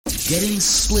Getting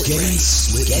split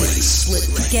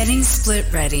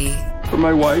ready. For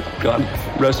my wife, God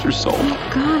rest her soul.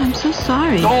 God, I'm so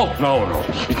sorry. No,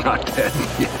 she's not dead.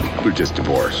 We're just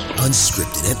divorced.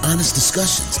 Unscripted and honest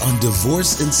discussions on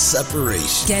divorce and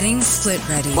separation. Getting split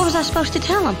ready. What was I supposed to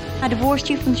tell him? I divorced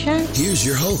you from the show? Here's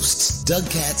your hosts, Doug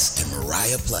Katz and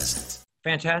Mariah Pleasant.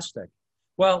 Fantastic.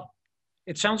 Well,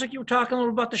 it sounds like you were talking a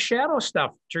little about the shadow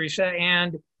stuff, Teresa.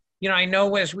 And, you know, I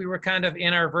know as we were kind of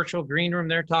in our virtual green room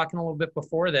there talking a little bit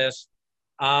before this,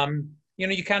 you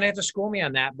know, you kind of have to school me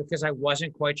on that because I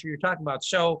wasn't quite sure you're talking about.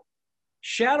 So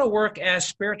shadow work as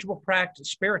spiritual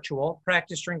practice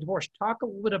during divorce. Talk a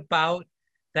little bit about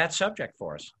that subject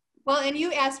for us. Well, and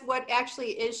you asked what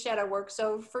actually is shadow work.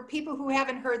 So for people who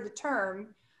haven't heard the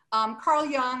term, Carl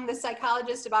Jung, the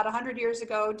psychologist about 100 years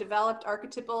ago, developed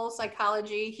archetypal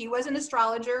psychology. He was an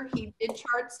astrologer. He did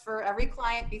charts for every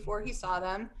client before he saw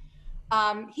them.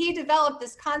 He developed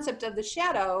this concept of the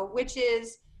shadow, which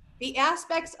is the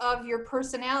aspects of your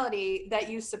personality that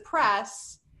you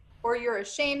suppress or you're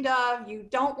ashamed of, you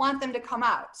don't want them to come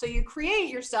out. So you create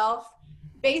yourself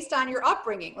based on your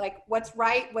upbringing, like what's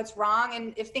right, what's wrong,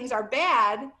 and if things are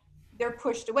bad, they're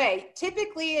pushed away.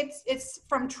 Typically, it's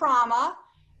from trauma,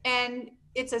 and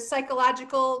it's a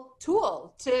psychological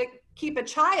tool to keep a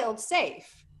child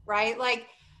safe, right? Like,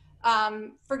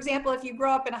 for example, if you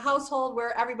grow up in a household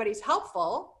where everybody's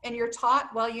helpful and you're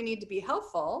taught, well, you need to be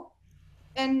helpful,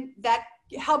 and that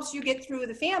helps you get through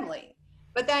the family.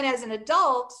 But then as an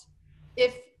adult,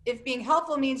 if being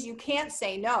helpful means you can't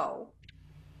say no,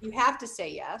 you have to say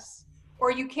yes,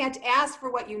 or you can't ask for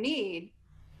what you need,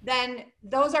 then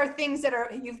those are things that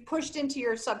you've pushed into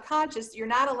your subconscious. You're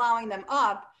not allowing them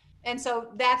up. And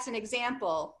so that's an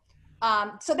example.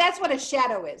 So that's what a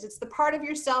shadow is. It's the part of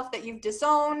yourself that you've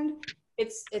disowned.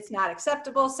 It's not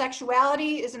acceptable.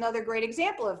 Sexuality is another great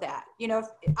example of that. You know,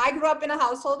 I grew up in a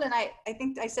household, and I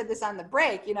think I said this on the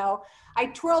break, you know, I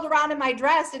twirled around in my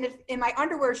dress, and if in my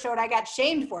underwear showed, I got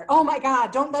shamed for it. Oh my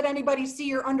God, don't let anybody see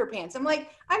your underpants. I'm like,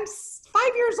 I'm 5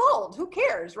 years old. Who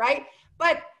cares, right?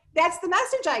 But that's the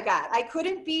message I got. I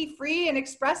couldn't be free and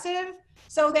expressive,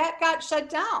 so that got shut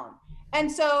down.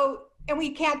 And we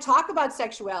can't talk about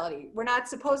sexuality. We're not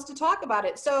supposed to talk about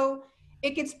it. So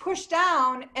it gets pushed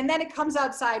down, and then it comes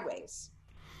out sideways.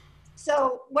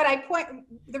 So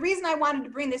the reason I wanted to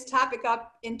bring this topic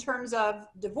up in terms of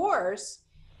divorce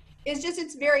is just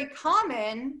it's very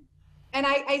common, and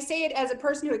I say it as a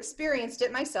person who experienced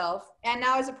it myself, and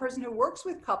now as a person who works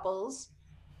with couples,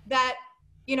 that,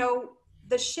 you know,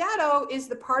 the shadow is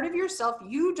the part of yourself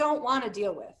you don't want to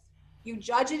deal with. You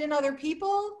judge it in other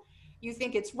people, you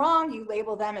think it's wrong, you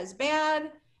label them as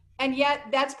bad, and yet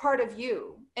that's part of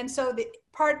you. And so the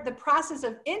process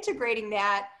of integrating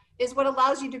that is what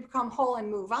allows you to become whole and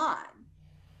move on.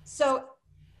 So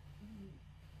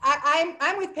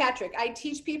I'm with Patrick. I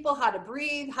teach people how to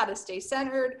breathe, how to stay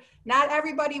centered. Not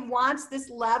everybody wants this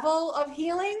level of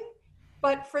healing,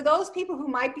 but for those people who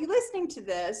might be listening to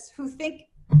this, who think,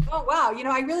 oh, wow, you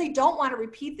know, I really don't want to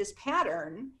repeat this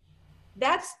pattern.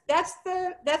 That's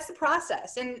the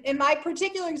process. And in my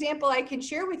particular example I can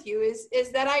share with you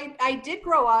is that I did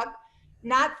grow up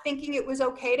not thinking it was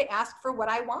okay to ask for what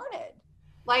I wanted.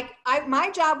 Like my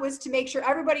job was to make sure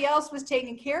everybody else was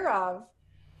taken care of.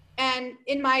 And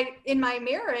in my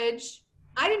marriage,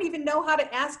 I didn't even know how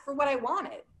to ask for what I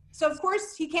wanted. So of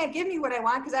course he can't give me what I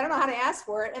want because I don't know how to ask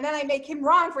for it. And then I make him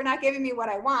wrong for not giving me what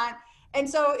I want. And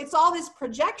so it's all this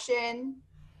projection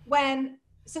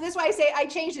so that's why I say I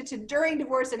changed it to during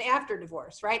divorce and after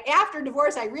divorce, right? After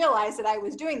divorce, I realized that I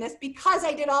was doing this because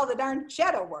I did all the darn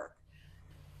shadow work.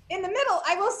 In the middle,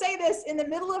 I will say this, in the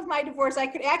middle of my divorce, I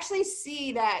could actually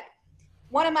see that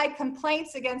one of my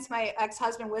complaints against my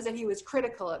ex-husband was that he was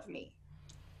critical of me.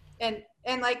 But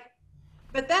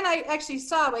then I actually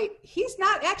saw, wait, he's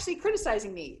not actually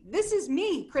criticizing me. This is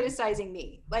me criticizing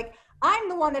me. Like, I'm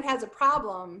the one that has a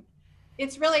problem.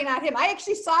 It's really not him. I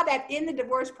actually saw that in the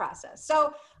divorce process.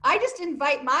 So I just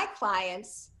invite my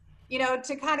clients, you know,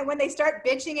 to kind of, when they start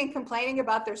bitching and complaining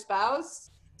about their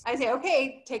spouse, I say,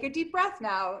 okay, take a deep breath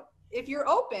now. If you're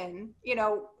open, you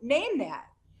know, name that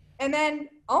and then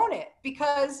own it,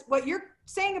 because what you're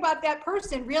saying about that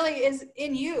person really is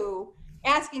in you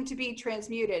asking to be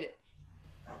transmuted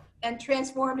and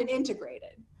transformed and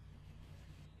integrated.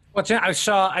 Well, I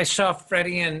saw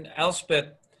Freddie and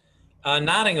Elspeth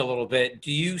nodding a little bit.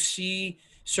 Do you see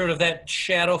sort of that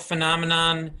shadow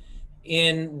phenomenon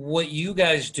in what you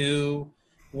guys do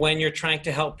when you're trying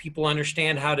to help people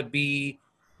understand how to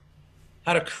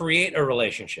create a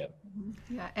relationship?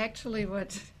 Yeah, actually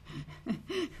what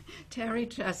Terry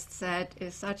just said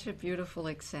is such a beautiful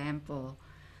example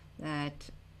that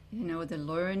the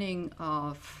learning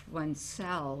of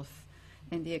oneself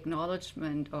and the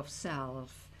acknowledgement of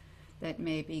self that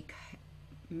may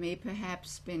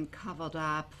perhaps been covered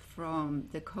up from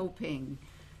the coping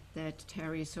that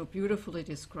Terry so beautifully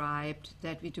described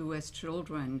that we do as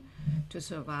children to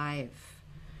survive.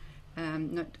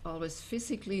 Not always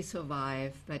physically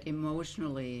survive, but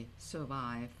emotionally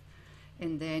survive.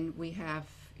 And then we have,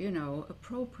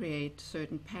 appropriate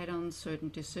certain patterns, certain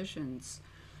decisions.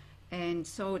 And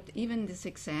so even this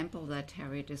example that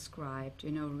Terry described,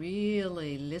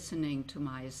 really listening to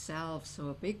myself. So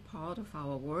a big part of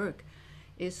our work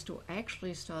is to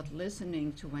actually start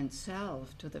listening to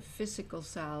oneself, to the physical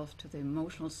self, to the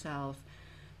emotional self,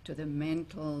 to the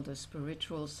mental, the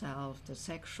spiritual self, the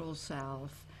sexual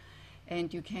self.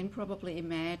 And you can probably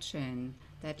imagine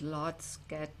that lots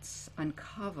gets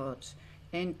uncovered,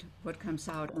 and what comes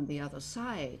out on the other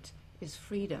side is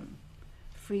freedom.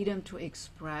 Freedom to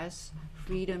express,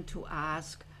 freedom to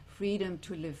ask, freedom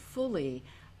to live fully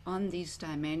on these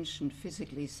dimensions,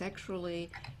 physically, sexually,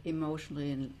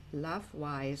 emotionally, and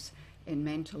love-wise, and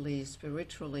mentally,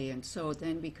 spiritually. And so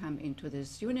then we come into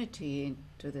this unity,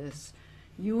 into this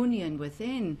union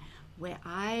within, where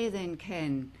I then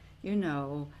can,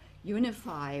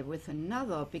 unify with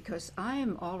another, because I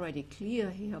am already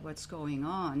clear here what's going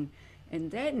on.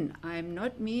 And then I'm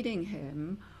not meeting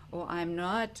him, or I'm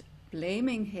not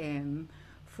blaming him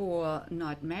for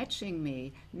not matching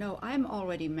me. No, I'm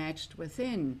already matched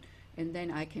within, and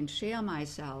then I can share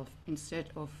myself instead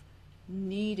of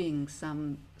needing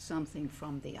something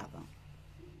from the other.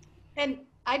 And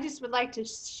I just would like to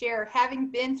share, having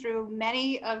been through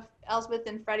many of Elspeth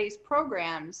and Freddie's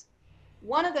programs,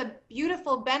 one of the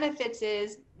beautiful benefits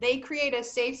is they create a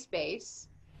safe space,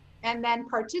 and then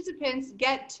participants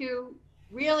get to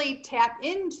really tap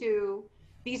into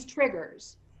these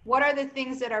triggers. What are the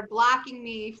things that are blocking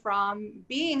me from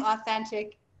being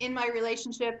authentic in my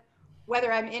relationship,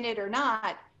 whether I'm in it or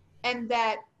not? And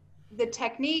that the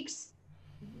techniques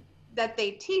that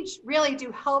they teach really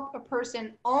do help a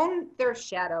person own their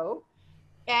shadow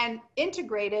and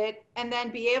integrate it, and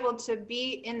then be able to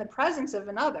be in the presence of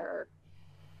another.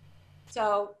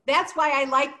 So that's why I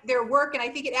like their work, and I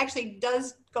think it actually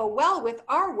does go well with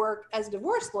our work as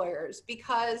divorce lawyers,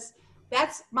 because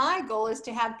that's my goal, is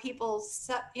to have people,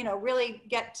 really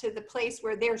get to the place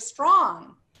where they're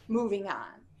strong moving on.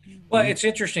 Well, it's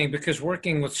interesting because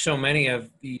working with so many of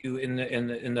you in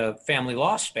the family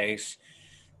law space,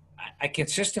 I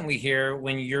consistently hear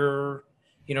when you're,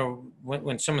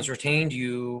 when someone's retained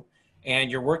you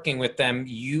and you're working with them,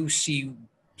 you see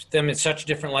them in such a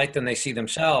different light than they see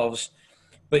themselves,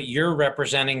 but you're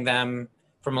representing them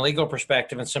from a legal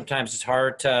perspective, and sometimes it's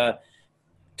hard to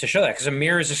show that, because a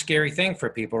mirror is a scary thing for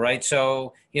people, right?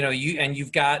 So,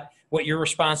 you've got what your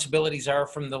responsibilities are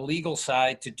from the legal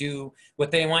side to do what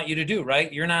they want you to do,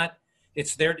 right? You're not,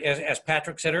 it's their, as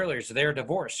Patrick said earlier, it's their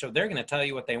divorce. So they're going to tell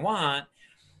you what they want,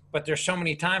 but there's so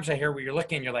many times I hear where you're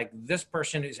looking and you're like, this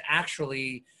person is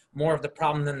actually more of the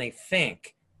problem than they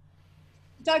think.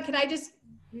 Doug, can I just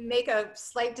make a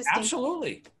slight distinction?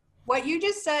 Absolutely. What you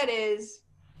just said is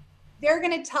they're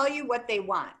going to tell you what they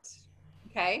want,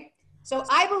 okay? So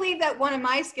I believe that one of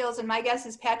my skills, and my guess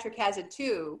is Patrick has it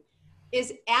too,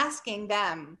 is asking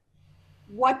them,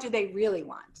 what do they really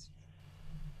want?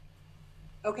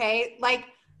 Okay, like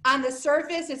on the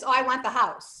surface, it's, oh, I want the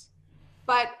house.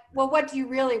 But, well, what do you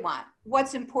really want?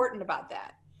 What's important about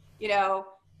that?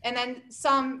 And then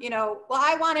some, well,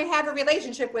 I want to have a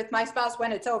relationship with my spouse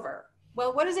when it's over.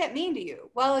 Well, what does that mean to you?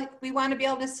 Well, we want to be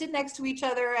able to sit next to each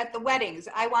other at the weddings.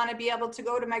 I want to be able to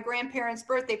go to my grandchild's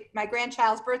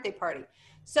birthday party.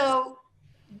 So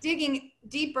digging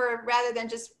deeper rather than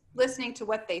just listening to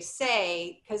what they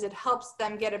say, because it helps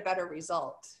them get a better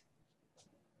result.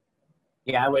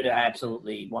 Yeah, I would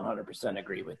absolutely 100%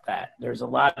 agree with that. There's a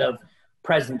lot of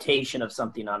presentation of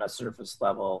something on a surface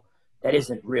level that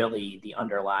isn't really the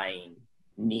underlying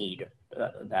need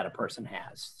that a person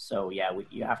has. So yeah,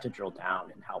 you have to drill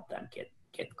down and help them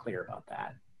get clear about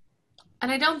that.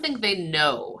 And I don't think they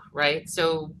know, right?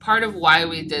 So part of why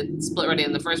we did Split Ready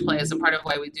in the first place, and part of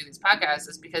why we do these podcasts,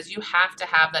 is because you have to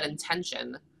have that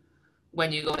intention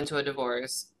when you go into a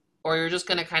divorce, or you're just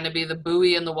going to kind of be the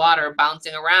buoy in the water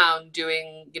bouncing around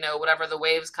doing, whatever the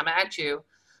waves come at you.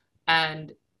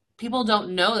 And people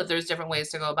don't know that there's different ways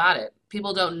to go about it.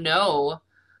 People don't know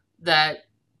that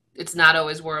it's not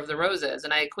always War of the Roses.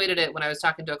 And I equated it when I was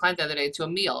talking to a client the other day to a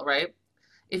meal, right?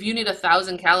 If you need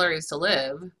 1,000 calories to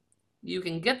live, you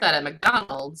can get that at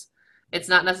McDonald's. It's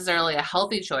not necessarily a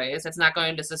healthy choice. It's not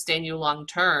going to sustain you long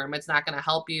term. It's not going to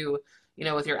help you,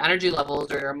 with your energy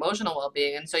levels or your emotional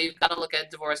well-being. And so you've got to look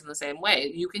at divorce in the same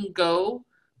way. You can go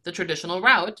the traditional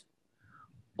route,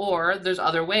 or there's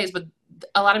other ways, but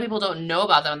a lot of people don't know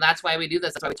about them. And that's why we do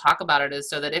this. That's why we talk about it, is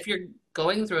so that if you're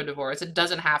going through a divorce, it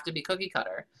doesn't have to be cookie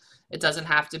cutter. It doesn't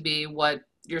have to be what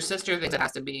your sister thinks it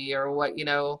has to be, or what, you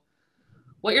know,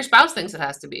 what your spouse thinks it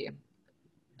has to be.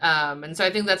 And so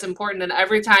I think that's important. And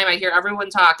every time I hear everyone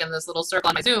talk in this little circle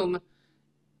on my Zoom,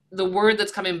 the word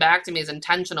that's coming back to me is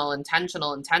intentional,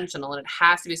 intentional, intentional. And it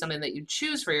has to be something that you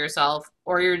choose for yourself,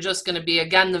 or you're just going to be,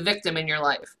 again, the victim in your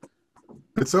life.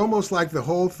 It's almost like the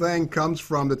whole thing comes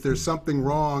from that there's something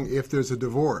wrong if there's a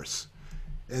divorce.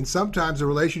 And sometimes a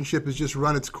relationship has just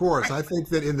run its course. I think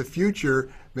that in the future,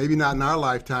 maybe not in our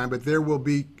lifetime, but there will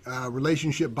be a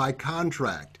relationship by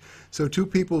contract. So two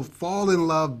people fall in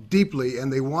love deeply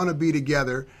and they want to be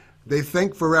together. They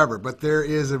think forever, but there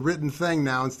is a written thing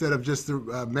now. Instead of just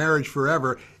the marriage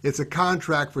forever, it's a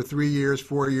contract for 3 years,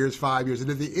 4 years, 5 years. And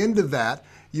at the end of that,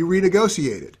 you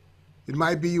renegotiate it. It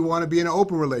might be you want to be in an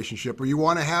open relationship, or you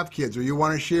want to have kids, or you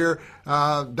want to share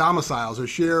domiciles, or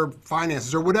share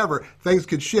finances, or whatever. Things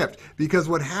could shift, because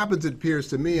what happens, it appears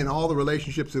to me, in all the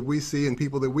relationships that we see and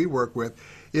people that we work with,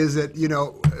 is that, you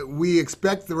know, we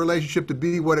expect the relationship to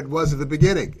be what it was at the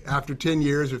beginning after 10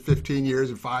 years or 15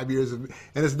 years or 5 years. And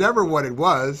it's never what it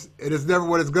was. It is never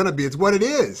what it's going to be. It's what it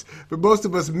is. But most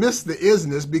of us miss the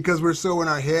isness because we're so in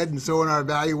our head and so in our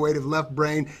evaluative left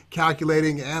brain,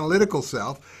 calculating, analytical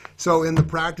self. So in the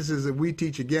practices that we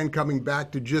teach, again, coming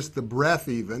back to just the breath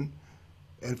even,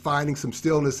 and finding some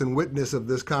stillness and witness of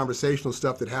this conversational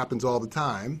stuff that happens all the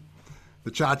time,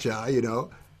 the cha-cha, you know,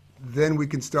 then we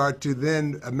can start to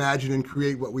then imagine and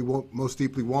create what we most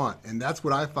deeply want. And that's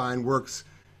what I find works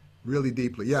really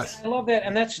deeply. Yes. I love that.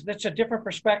 And that's a different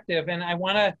perspective. And I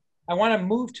want to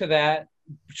move to that.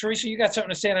 Teresa, you got something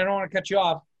to say, and I don't want to cut you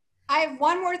off. I have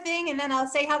one more thing, and then I'll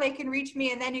say how they can reach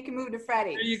me, and then you can move to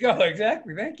Freddie. There you go.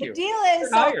 Exactly. Thank you. The deal is,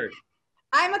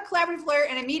 I'm a collaborative lawyer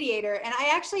and a mediator, and I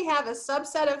actually have a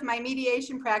subset of my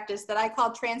mediation practice that I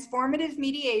call transformative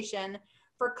mediation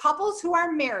for couples who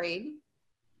are married,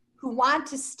 who want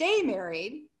to stay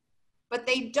married, but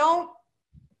they don't,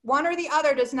 one or the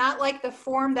other does not like the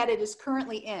form that it is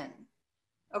currently in.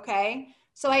 Okay?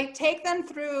 So I take them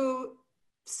through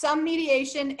some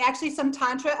mediation, actually some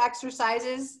Tantra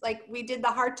exercises, like we did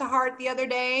the heart to heart the other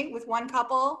day with one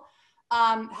couple,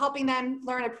 helping them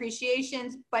learn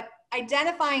appreciations, but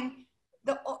identifying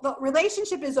the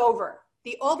relationship is over.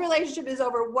 The old relationship is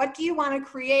over. What do you want to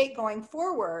create going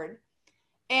forward?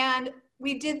 And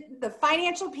we did the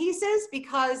financial pieces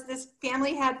because this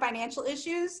family had financial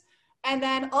issues. And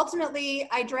then ultimately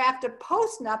I draft a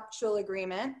post-nuptial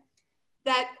agreement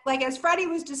that, like as Freddie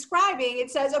was describing, it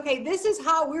says, okay, this is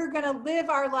how we're going to live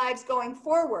our lives going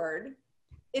forward.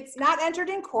 It's not entered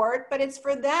in court, but it's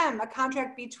for them, a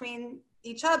contract between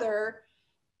each other,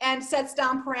 and sets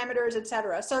down parameters, et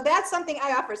cetera. So that's something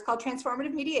I offer. It's called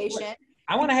transformative mediation.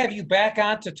 I want to have you back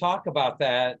on to talk about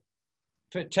that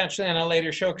potentially on a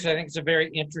later show, because I think it's a very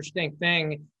interesting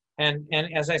thing. And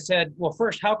as I said, well,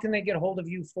 first, how can they get a hold of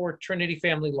you for Trinity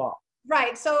Family Law?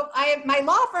 Right. So my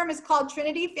law firm is called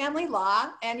Trinity Family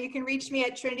Law, and you can reach me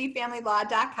at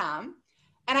trinityfamilylaw.com.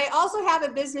 And I also have a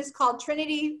business called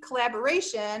Trinity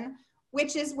Collaboration,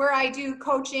 which is where I do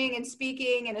coaching and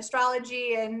speaking and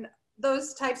astrology and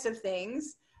those types of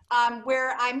things,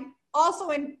 where I'm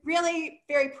also really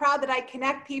very proud that I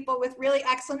connect people with really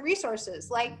excellent resources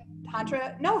like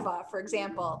Tantra Nova, for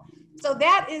example. So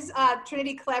that is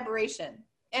Trinity Collaboration.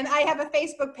 And I have a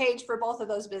Facebook page for both of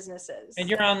those businesses. And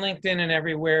you're on LinkedIn and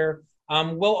everywhere.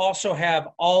 We'll also have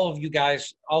all of you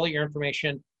guys, all of your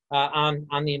information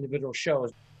on the individual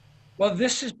shows. Well,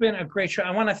 this has been a great show.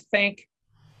 I want to thank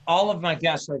all of my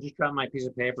guests. I just dropped my piece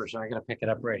of paper, so I got to pick it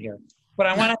up right here. But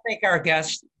I want to thank our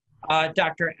guest,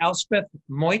 Dr. Elspeth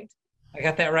Moit. I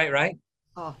got that right?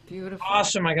 Oh, beautiful.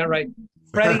 Awesome, I got it right.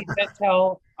 Freddie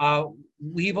Bentel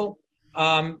Weaver,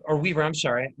 I'm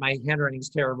sorry, my handwriting is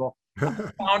terrible.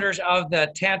 Founders of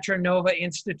the Tantra Nova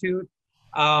Institute.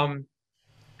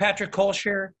 Patrick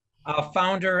Kolscher,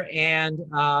 founder and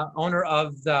owner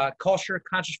of the Kolscher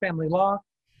Conscious Family Law.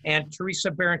 And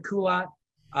Teresa Baron-Kulat,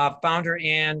 founder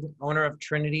and owner of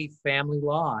Trinity Family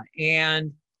Law.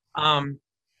 And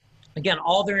again,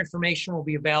 all their information will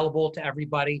be available to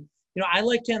everybody. You know, I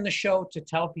like to end the show to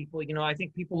tell people, you know, I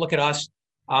think people look at us,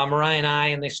 Mariah and I,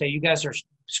 and they say, you guys are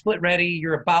split ready,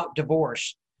 you're about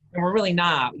divorce. And we're really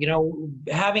not. You know,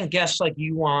 having guests like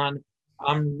you on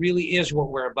really is what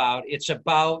we're about. It's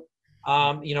about,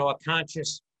 you know, a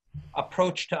conscious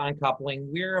approach to uncoupling.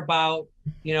 We're about,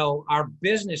 you know, our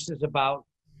business is about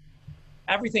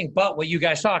everything but what you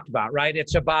guys talked about, right?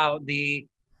 It's about the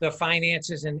the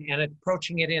finances and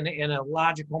approaching it in a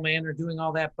logical manner, doing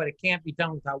all that, but it can't be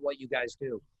done without what you guys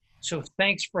do. So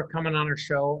thanks for coming on our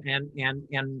show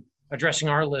and addressing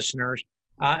our listeners.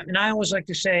 And I always like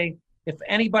to say, if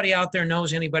anybody out there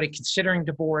knows anybody considering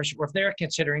divorce, or if they're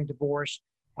considering divorce,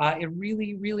 it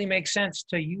really, really makes sense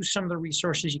to use some of the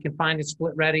resources you can find at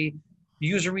Split Ready.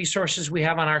 Use the resources we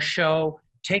have on our show.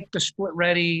 Take the Split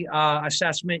Ready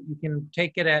assessment. You can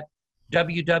take it at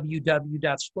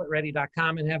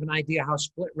www.splitready.com and have an idea how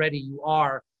split ready you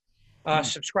are.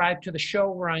 Subscribe to the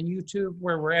show. We're on YouTube,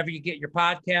 wherever you get your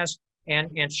podcasts,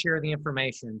 and share the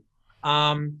information.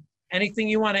 Anything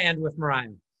you want to end with, Mariah?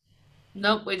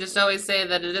 Nope. We just always say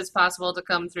that it is possible to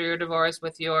come through your divorce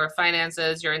with your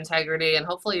finances, your integrity, and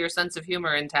hopefully your sense of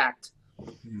humor intact.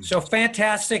 So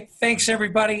fantastic. Thanks,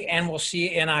 everybody, and we'll see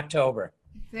you in October.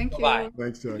 Thank you. Bye-bye.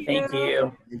 Thanks, Doug. Thank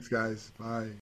you. Thanks, guys. Bye.